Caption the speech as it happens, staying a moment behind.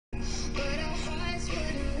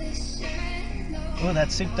Oh,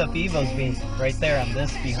 that souped up Evo's be right there on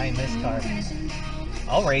this, behind this car.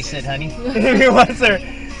 I'll race it, honey. If he wants her.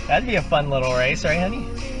 That'd be a fun little race, right, honey?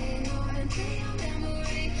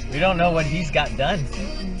 We don't know what he's got done.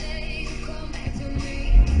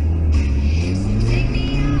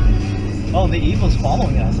 Oh, the Evo's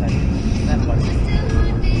following us, honey. Isn't that funny?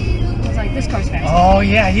 It's like, this car's fast. Oh,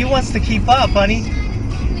 yeah, he wants to keep up, honey.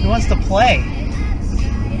 He wants to play.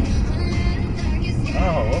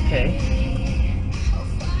 Oh, okay.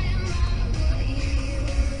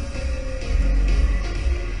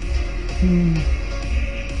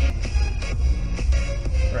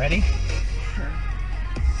 Ready? Sure.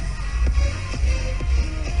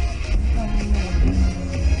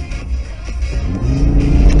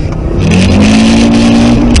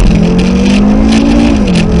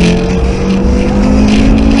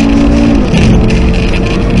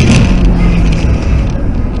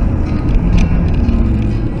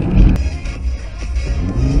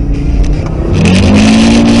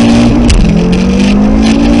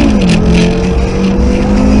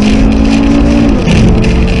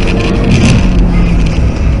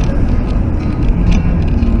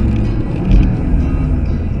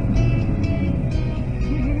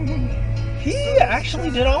 He actually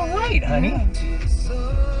did all right, honey. Let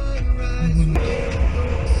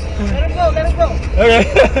him go, let him go. Okay.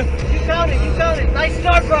 You count it, you count it. Nice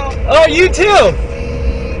start, bro. Oh, you too.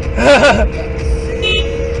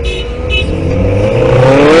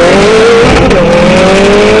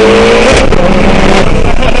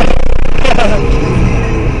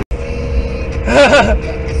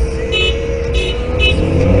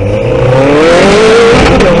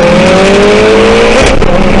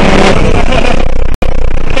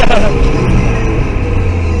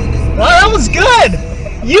 Good.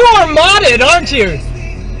 You are modded, aren't you?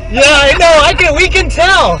 Yeah, I know. We can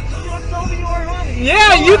tell.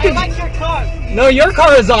 Yeah, you can. I like your car. No, your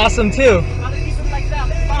car is awesome too. Gotta keep it like that.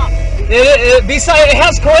 Let's pop. Besides, it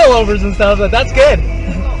has coilovers and stuff, but that's good.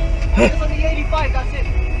 It's on the E85. That's it.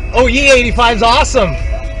 Oh, E85's awesome.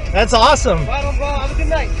 That's awesome. Right on, bro. Have a good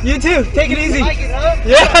night. You too. Take it easy. You like it, huh?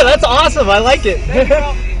 Yeah, that's awesome. I like it. Thank you,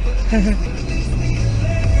 bro.